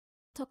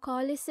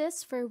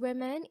Tocolysis for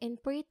women in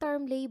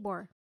preterm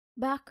labor.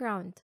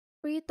 Background: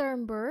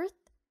 preterm birth,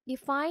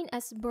 defined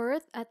as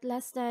birth at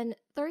less than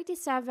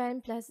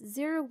 37 plus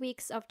 0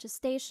 weeks of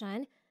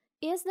gestation,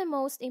 is the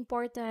most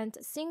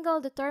important single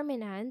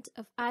determinant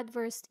of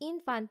adverse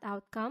infant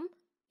outcome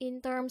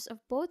in terms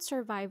of both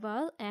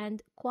survival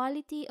and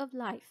quality of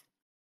life.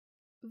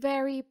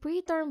 Very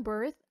preterm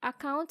birth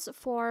accounts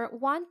for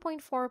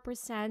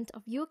 1.4%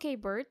 of UK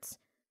births,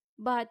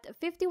 but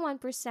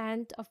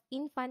 51% of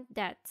infant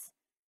deaths.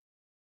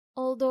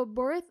 Although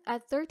birth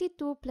at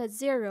 32 plus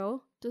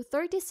 0 to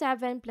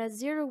 37 plus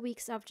 0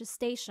 weeks of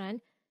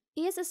gestation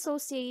is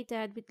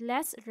associated with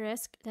less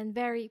risk than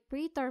very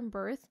preterm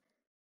birth,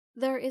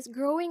 there is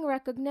growing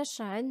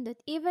recognition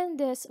that even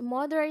this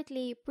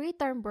moderately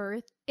preterm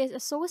birth is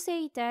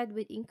associated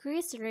with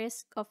increased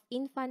risk of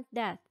infant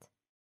death.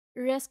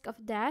 Risk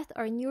of death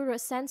or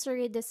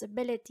neurosensory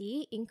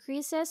disability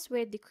increases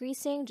with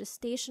decreasing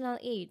gestational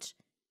age.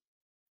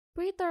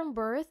 Preterm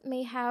birth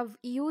may have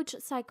huge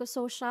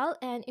psychosocial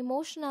and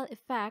emotional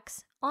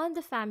effects on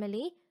the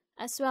family,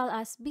 as well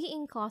as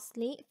being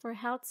costly for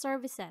health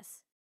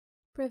services.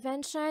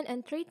 Prevention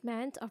and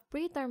treatment of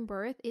preterm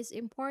birth is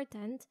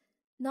important,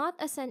 not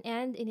as an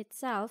end in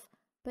itself,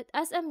 but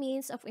as a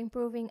means of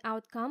improving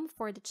outcome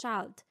for the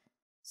child.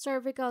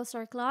 Cervical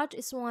cerclage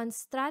is one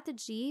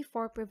strategy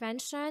for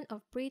prevention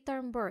of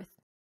preterm birth.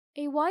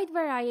 A wide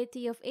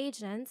variety of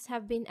agents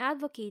have been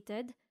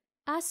advocated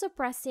as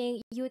suppressing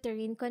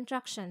uterine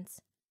contractions.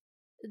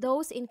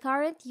 Those in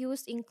current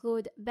use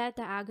include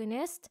beta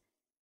agonist,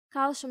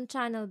 calcium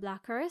channel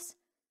blockers,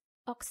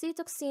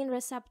 oxytocin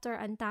receptor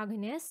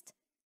antagonist,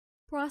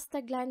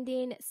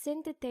 prostaglandin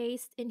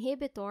synthetase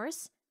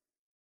inhibitors,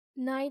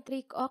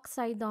 nitric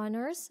oxide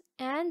donors,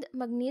 and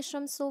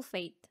magnesium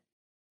sulfate.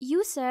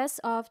 Uses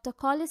of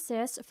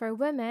tocolysis for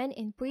women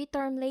in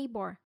preterm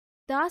labor.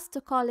 Does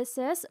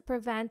tocolysis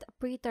prevent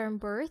preterm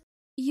birth?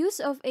 Use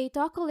of a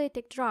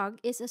tocolytic drug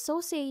is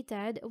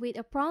associated with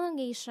a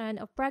prolongation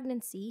of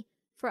pregnancy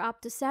for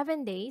up to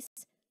 7 days,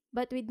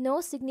 but with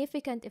no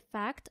significant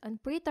effect on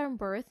preterm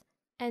birth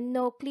and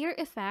no clear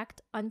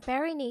effect on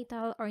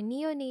perinatal or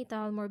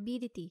neonatal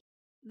morbidity.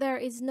 There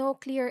is no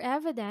clear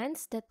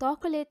evidence that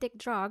tocolytic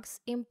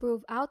drugs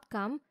improve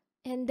outcome,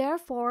 and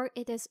therefore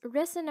it is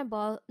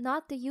reasonable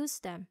not to use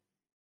them.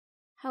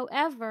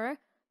 However,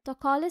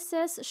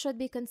 tocolysis should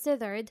be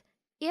considered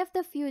if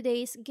the few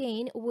days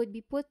gain would be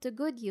put to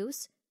good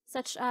use,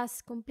 such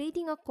as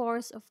completing a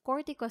course of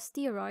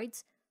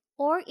corticosteroids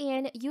or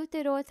in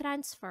utero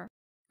transfer.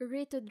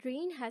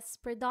 Ritodrine has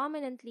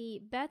predominantly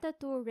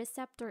beta-2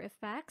 receptor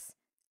effects,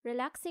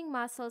 relaxing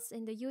muscles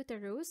in the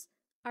uterus,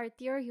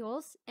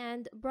 arterioles,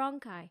 and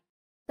bronchi.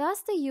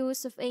 Does the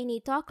use of any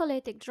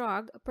tocolytic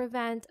drug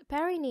prevent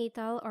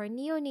perinatal or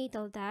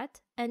neonatal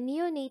death and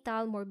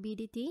neonatal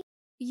morbidity?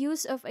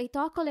 Use of a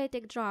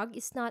tocolytic drug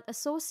is not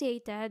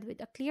associated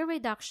with a clear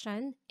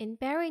reduction in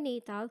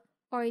perinatal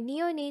or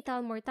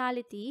neonatal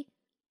mortality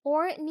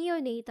or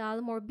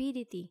neonatal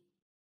morbidity.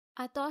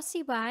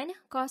 Atosiban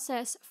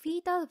causes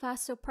fetal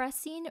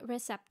vasopressin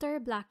receptor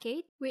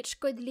blockade, which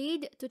could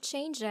lead to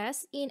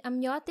changes in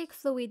amniotic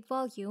fluid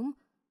volume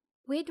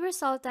with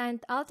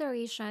resultant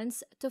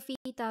alterations to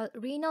fetal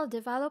renal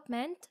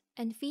development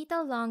and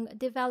fetal lung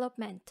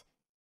development.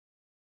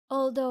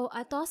 Although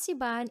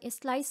atosiban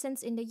is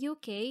licensed in the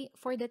UK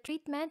for the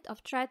treatment of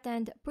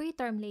threatened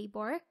preterm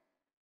labor,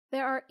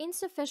 there are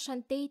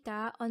insufficient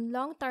data on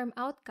long-term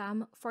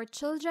outcome for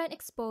children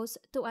exposed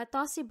to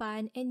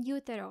atosiban in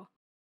utero.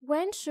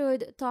 When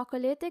should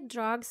tocolytic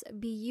drugs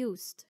be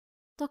used?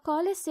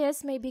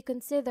 Tocolysis may be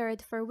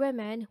considered for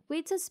women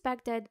with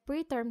suspected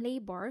preterm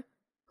labor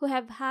who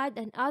have had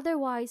an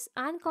otherwise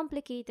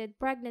uncomplicated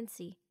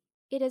pregnancy.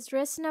 It is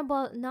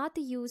reasonable not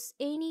to use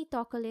any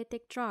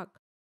tocolytic drug.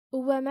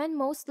 Women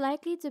most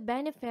likely to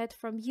benefit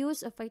from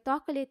use of a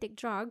tocolytic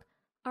drug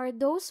are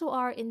those who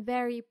are in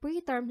very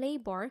preterm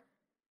labor,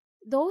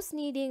 those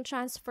needing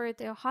transfer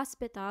to a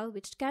hospital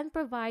which can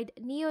provide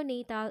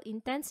neonatal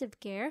intensive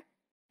care,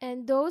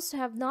 and those who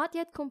have not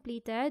yet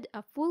completed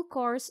a full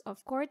course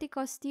of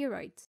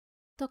corticosteroids.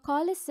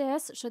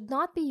 Tocolysis should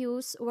not be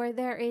used where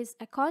there is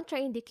a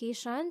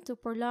contraindication to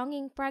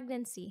prolonging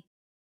pregnancy.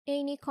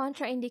 Any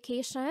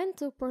contraindication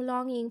to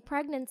prolonging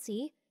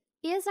pregnancy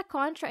is a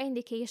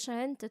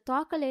contraindication to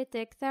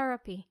tocolytic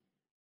therapy.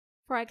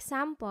 For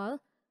example,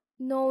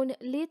 known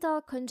lethal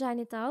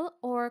congenital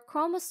or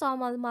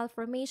chromosomal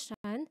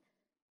malformation,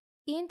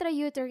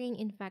 intrauterine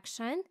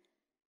infection,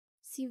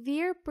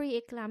 severe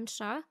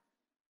preeclampsia,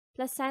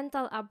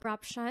 placental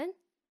abruption,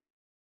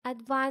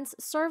 advanced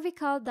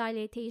cervical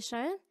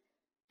dilatation,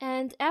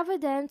 and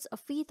evidence of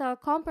fetal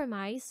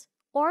compromise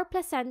or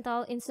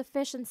placental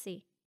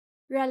insufficiency.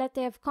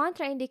 Relative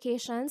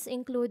contraindications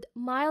include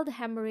mild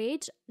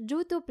hemorrhage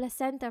due to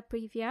placenta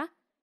previa,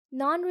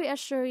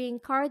 non-reassuring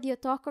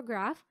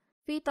cardiotocograph,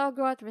 fetal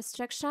growth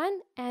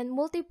restriction, and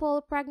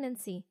multiple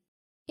pregnancy.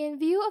 In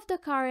view of the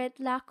current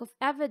lack of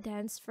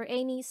evidence for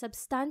any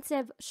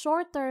substantive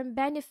short-term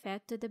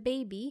benefit to the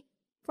baby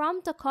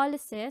from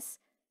tocolysis,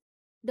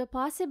 The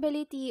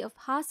possibility of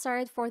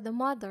hazard for the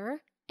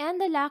mother and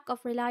the lack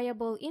of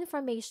reliable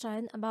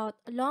information about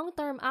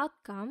long-term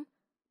outcome,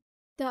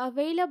 the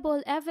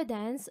available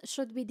evidence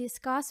should be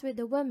discussed with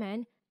the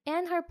woman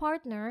and her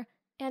partner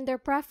and their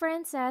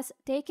preferences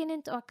taken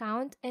into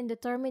account in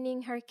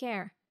determining her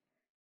care.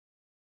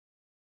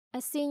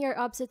 A senior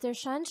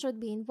obstetrician should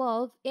be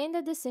involved in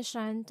the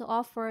decision to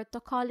offer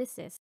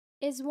tocolysis.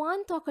 Is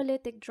one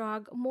tocolytic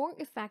drug more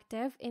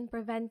effective in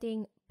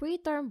preventing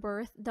preterm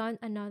birth than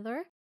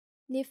another?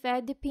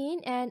 Nifedipine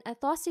and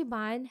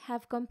atosiban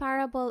have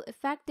comparable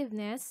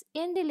effectiveness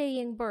in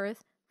delaying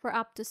birth for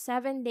up to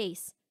 7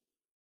 days.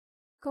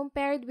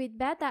 Compared with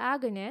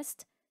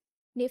beta-agonist,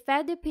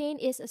 nifedipine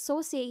is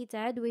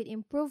associated with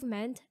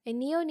improvement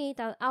in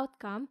neonatal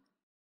outcome,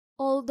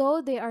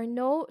 although there are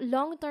no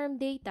long-term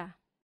data.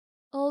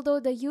 Although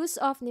the use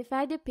of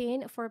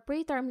nifedipine for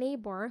preterm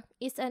labor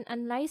is an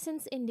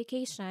unlicensed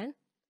indication,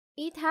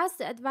 it has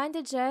the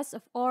advantages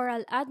of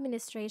oral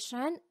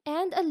administration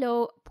and a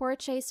low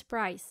purchase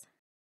price.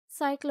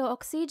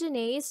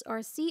 Cyclooxygenase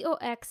or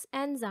COX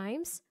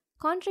enzymes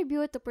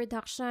contribute to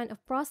production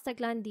of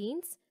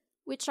prostaglandins,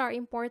 which are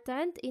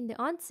important in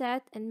the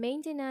onset and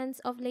maintenance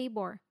of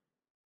labor.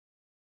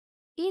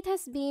 It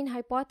has been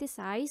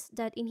hypothesized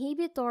that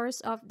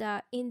inhibitors of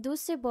the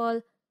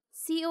inducible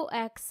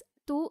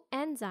COX-2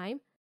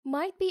 enzyme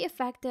might be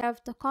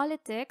effective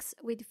tocolytics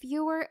with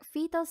fewer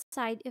fetal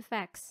side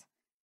effects.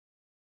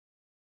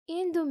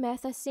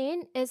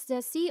 Indomethacin is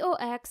the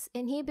COX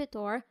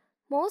inhibitor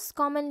most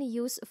commonly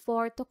used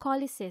for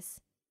tocolysis.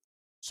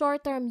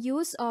 Short-term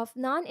use of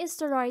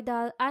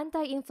non-steroidal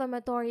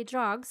anti-inflammatory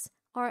drugs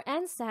or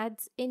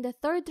NSAIDs in the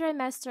third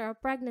trimester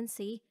of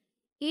pregnancy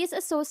is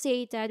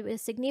associated with a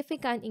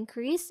significant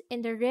increase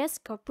in the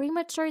risk of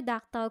premature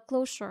ductal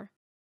closure.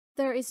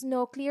 There is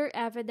no clear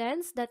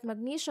evidence that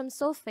magnesium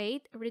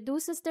sulfate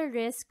reduces the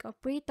risk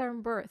of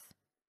preterm birth.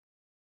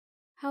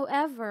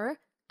 However,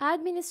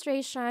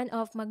 administration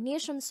of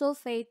magnesium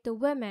sulfate to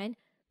women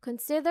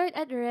considered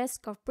at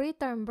risk of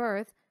preterm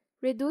birth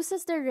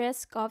reduces the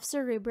risk of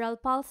cerebral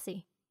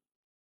palsy.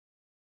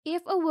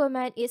 If a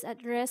woman is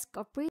at risk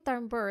of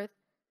preterm birth,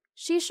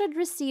 she should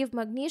receive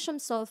magnesium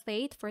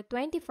sulfate for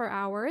 24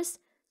 hours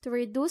to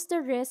reduce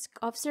the risk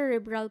of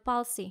cerebral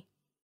palsy.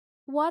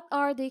 What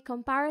are the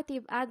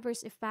comparative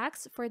adverse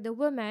effects for the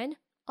woman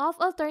of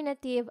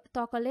alternative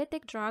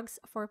tocolytic drugs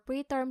for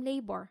preterm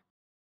labor?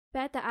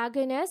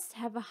 Beta-agonists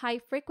have a high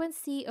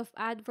frequency of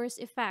adverse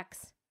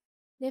effects.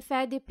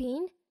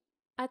 Nifedipine,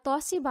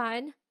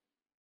 atosiban,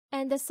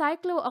 and the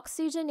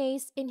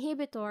cyclooxygenase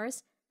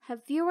inhibitors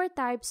have fewer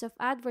types of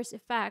adverse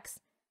effects,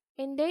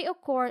 and they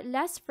occur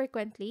less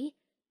frequently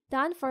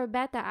than for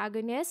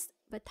beta-agonists,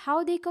 but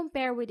how they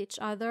compare with each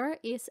other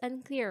is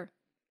unclear.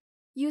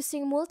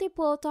 Using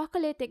multiple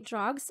tocolytic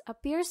drugs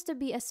appears to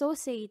be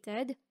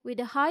associated with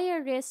a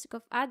higher risk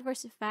of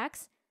adverse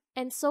effects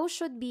and so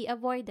should be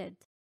avoided.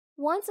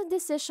 Once a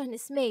decision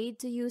is made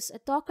to use a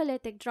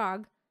tocolytic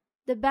drug,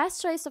 the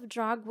best choice of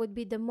drug would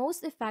be the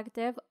most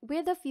effective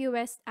with the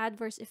fewest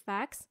adverse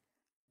effects,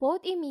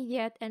 both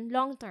immediate and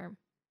long-term.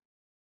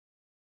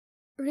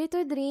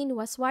 Ritodrine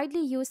was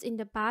widely used in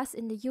the past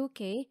in the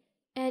UK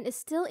and is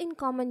still in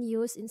common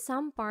use in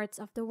some parts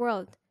of the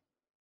world.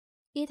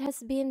 It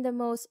has been the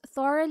most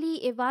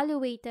thoroughly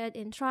evaluated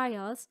in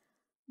trials,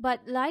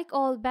 but like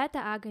all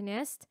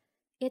beta-agonists,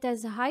 it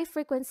has a high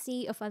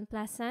frequency of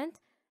unpleasant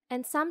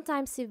and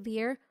sometimes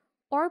severe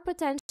or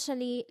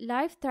potentially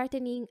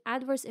life-threatening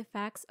adverse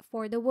effects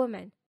for the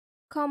woman.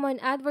 Common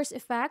adverse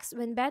effects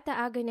when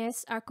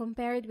beta-agonists are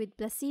compared with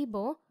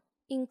placebo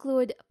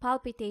include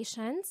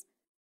palpitations,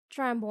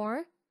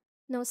 tremor,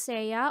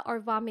 nausea or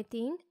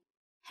vomiting,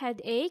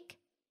 headache,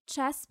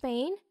 chest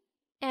pain,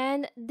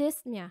 and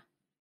dyspnea.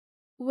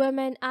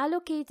 Women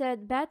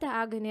allocated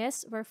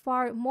beta-agonists were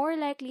far more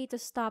likely to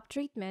stop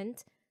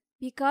treatment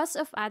because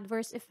of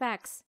adverse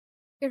effects.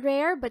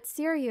 Rare but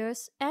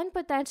serious and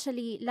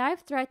potentially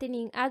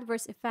life-threatening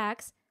adverse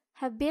effects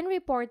have been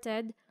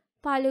reported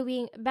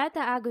following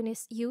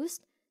beta-agonist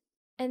use,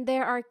 and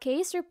there are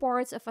case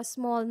reports of a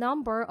small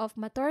number of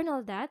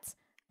maternal deaths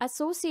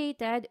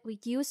associated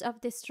with use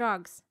of these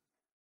drugs.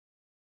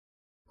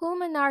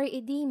 Pulmonary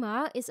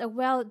edema is a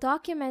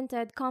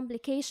well-documented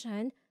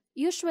complication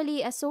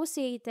usually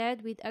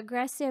associated with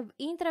aggressive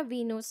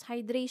intravenous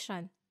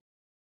hydration.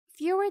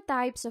 Fewer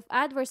types of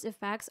adverse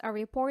effects are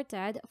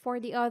reported for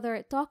the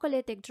other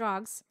tocolytic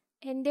drugs,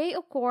 and they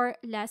occur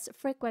less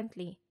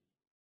frequently.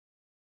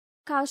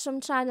 Calcium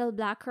channel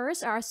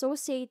blockers are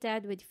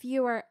associated with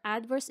fewer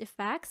adverse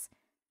effects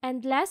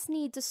and less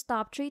need to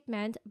stop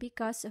treatment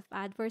because of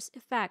adverse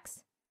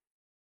effects.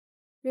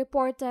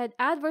 Reported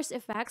adverse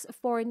effects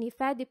for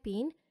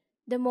nifedipine,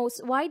 the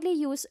most widely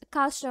used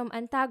calcium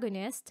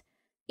antagonist,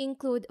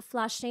 include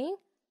flushing,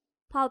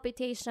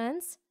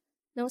 palpitations,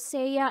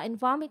 nausea and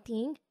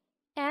vomiting,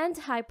 and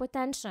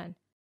hypotension.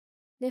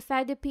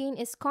 Nifedipine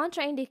is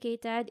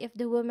contraindicated if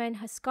the woman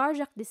has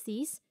cardiac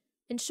disease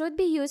and should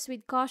be used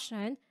with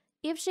caution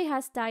if she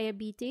has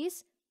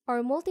diabetes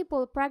or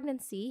multiple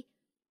pregnancy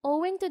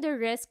owing to the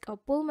risk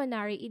of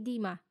pulmonary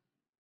edema.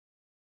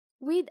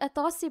 With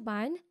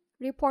atosiban,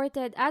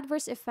 reported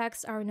adverse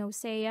effects are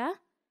nausea,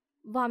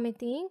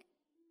 vomiting,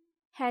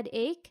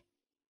 headache,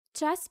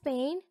 chest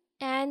pain,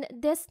 and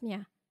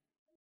dyspnea.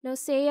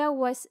 Nausea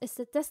was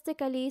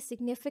statistically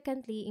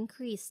significantly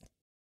increased.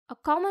 A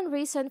common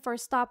reason for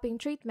stopping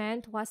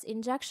treatment was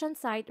injection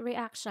site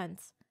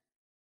reactions.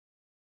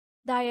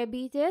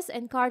 Diabetes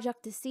and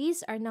cardiac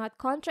disease are not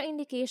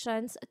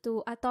contraindications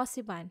to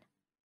atosiban.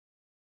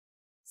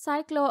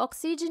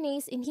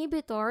 Cyclooxygenase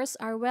inhibitors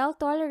are well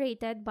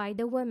tolerated by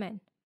the women.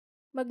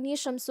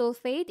 Magnesium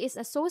sulfate is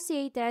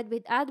associated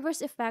with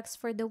adverse effects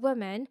for the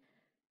women,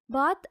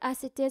 but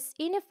as it is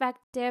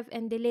ineffective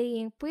in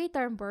delaying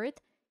preterm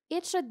birth,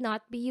 it should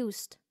not be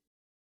used.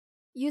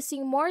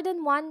 Using more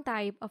than one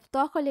type of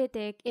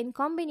tocolytic in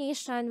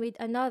combination with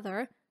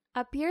another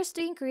appears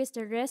to increase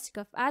the risk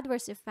of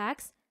adverse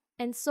effects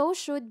and so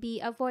should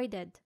be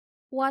avoided.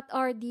 What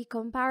are the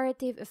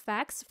comparative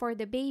effects for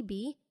the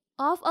baby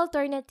of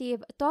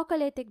alternative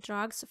tocolytic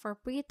drugs for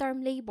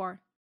preterm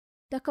labor?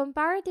 The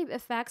comparative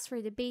effects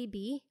for the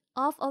baby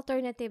of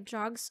alternative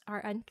drugs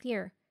are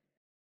unclear.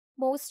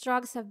 Most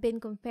drugs have been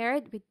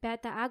compared with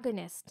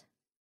beta-agonists.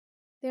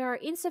 There are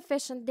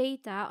insufficient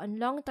data on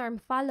long-term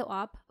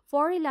follow-up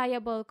for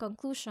reliable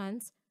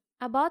conclusions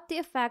about the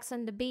effects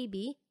on the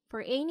baby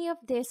for any of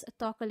these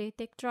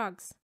tocolytic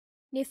drugs.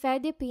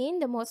 Nifedipine,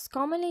 the most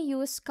commonly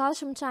used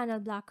calcium channel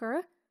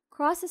blocker,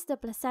 crosses the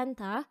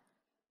placenta,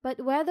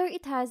 but whether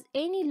it has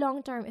any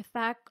long-term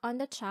effect on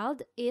the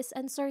child is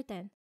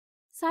uncertain.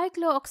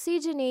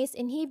 Cyclooxygenase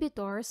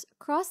inhibitors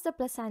cross the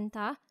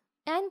placenta,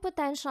 and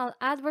potential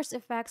adverse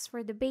effects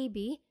for the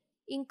baby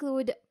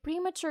include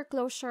premature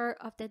closure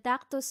of the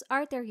ductus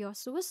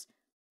arteriosus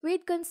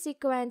with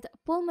consequent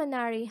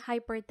pulmonary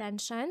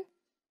hypertension,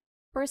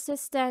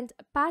 persistent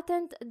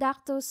patent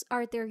ductus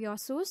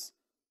arteriosus,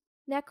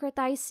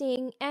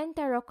 necrotizing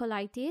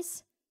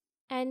enterocolitis,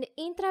 and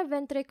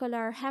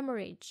intraventricular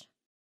hemorrhage.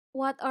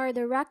 What are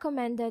the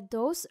recommended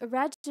dose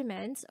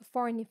regimens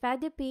for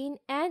nifedipine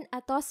and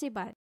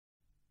atosiban?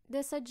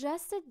 The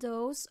suggested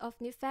dose of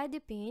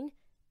nifedipine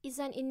is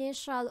an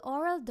initial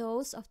oral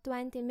dose of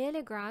 20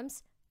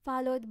 mg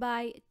followed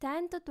by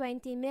 10 to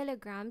 20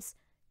 mg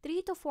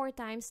 3 to 4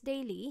 times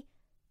daily,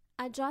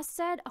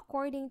 adjusted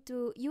according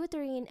to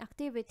uterine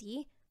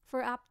activity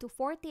for up to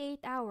 48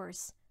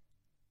 hours.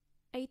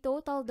 A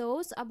total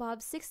dose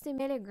above 60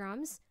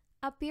 mg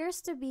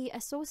appears to be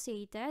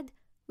associated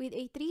with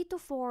a 3 to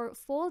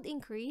 4-fold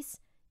increase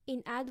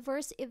in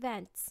adverse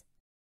events.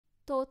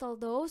 Total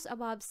dose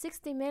above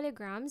 60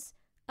 mg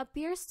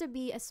appears to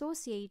be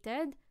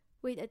associated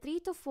with a 3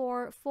 to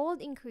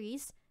 4-fold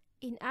increase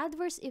in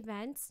adverse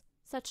events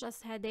such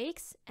as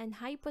headaches and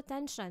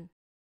hypotension.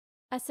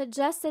 A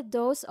suggested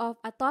dose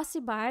of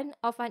atosiban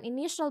of an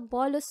initial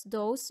bolus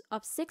dose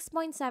of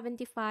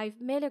 6.75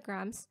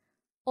 mg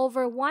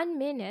over 1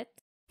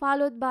 minute,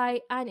 followed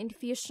by an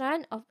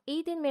infusion of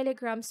 18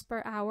 mg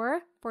per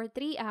hour for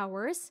 3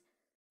 hours,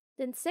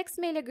 then 6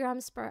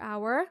 mg per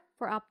hour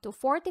for up to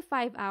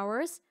 45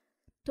 hours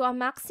to a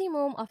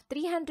maximum of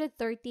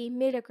 330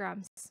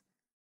 mg.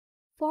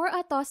 For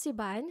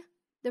atosiban,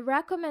 the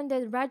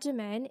recommended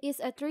regimen is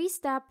a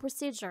 3-step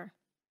procedure.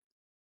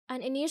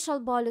 An initial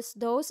bolus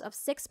dose of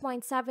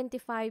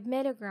 6.75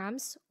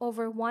 mg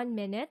over 1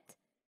 minute,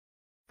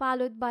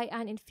 followed by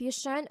an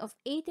infusion of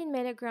 18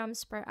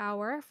 mg per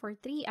hour for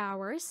 3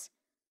 hours,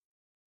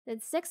 then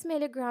 6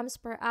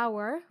 mg per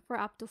hour for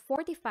up to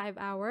 45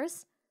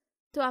 hours,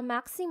 to a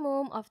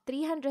maximum of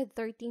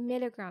 330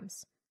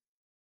 mg.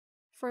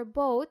 For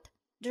both,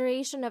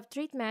 duration of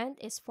treatment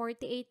is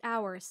 48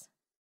 hours.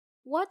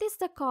 What is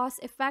the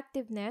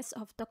cost-effectiveness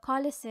of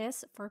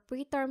tocolysis for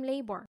preterm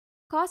labor?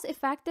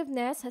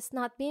 Cost-effectiveness has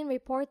not been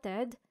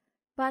reported,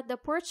 but the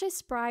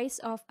purchase price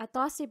of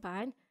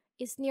atosiban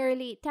is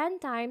nearly 10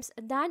 times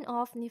that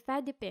of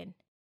nifedipine.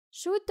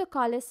 Should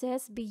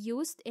tocolysis be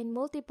used in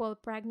multiple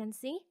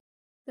pregnancy?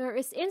 There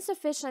is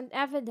insufficient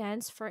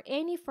evidence for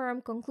any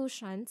firm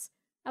conclusions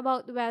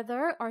about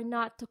whether or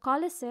not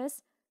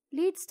tocolysis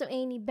leads to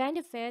any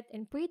benefit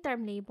in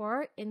preterm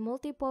labor in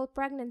multiple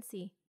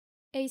pregnancy.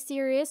 A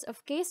series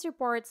of case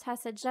reports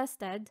has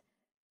suggested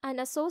an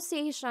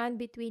association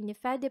between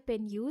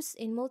nifedipine use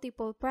in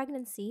multiple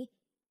pregnancy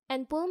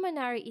and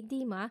pulmonary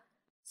edema,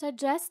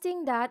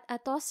 suggesting that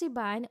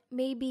atosiban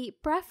may be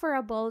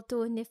preferable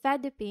to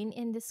nifedipine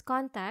in this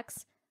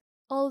context,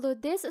 although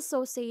this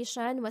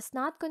association was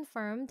not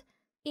confirmed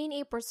in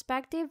a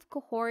prospective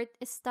cohort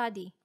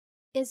study.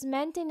 Is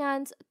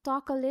maintenance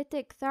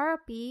tocolytic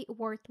therapy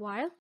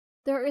worthwhile?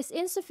 There is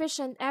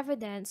insufficient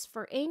evidence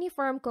for any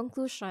firm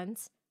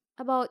conclusions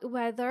about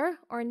whether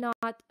or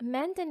not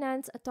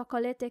maintenance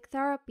tocolytic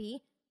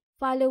therapy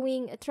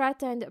following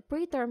threatened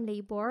preterm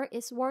labor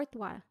is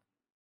worthwhile.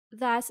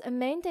 Thus,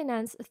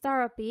 maintenance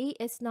therapy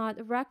is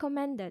not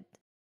recommended.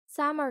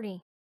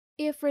 Summary: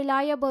 if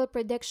reliable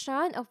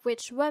prediction of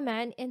which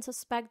women in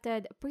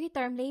suspected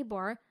preterm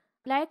labor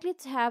likely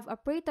to have a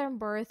preterm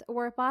birth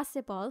were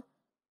possible,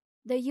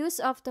 The use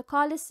of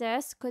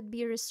tocolysis could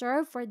be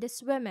reserved for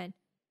these women.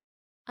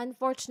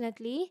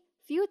 Unfortunately,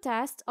 few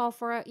tests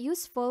offer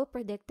useful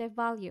predictive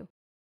value.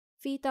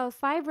 Fetal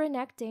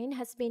fibronectin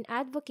has been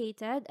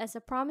advocated as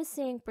a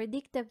promising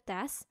predictive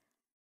test,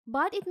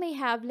 but it may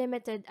have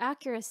limited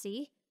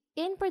accuracy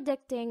in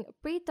predicting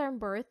preterm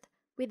birth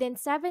within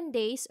 7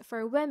 days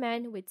for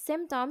women with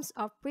symptoms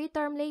of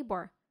preterm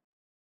labor.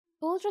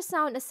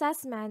 Ultrasound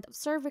assessment of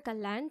cervical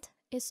length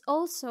is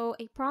also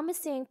a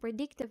promising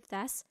predictive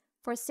test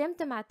for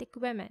symptomatic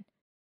women.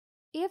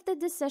 If the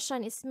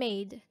decision is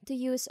made to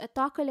use a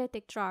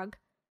tocolytic drug,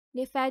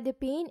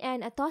 nifedipine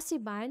and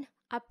atosiban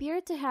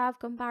appear to have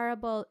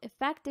comparable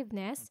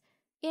effectiveness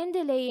in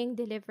delaying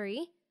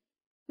delivery,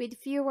 with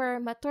fewer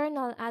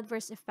maternal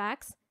adverse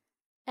effects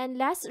and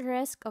less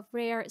risk of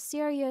rare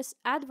serious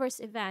adverse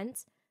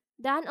events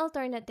than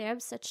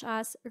alternatives such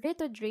as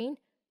ritodrine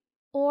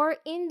or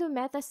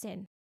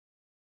indomethacin.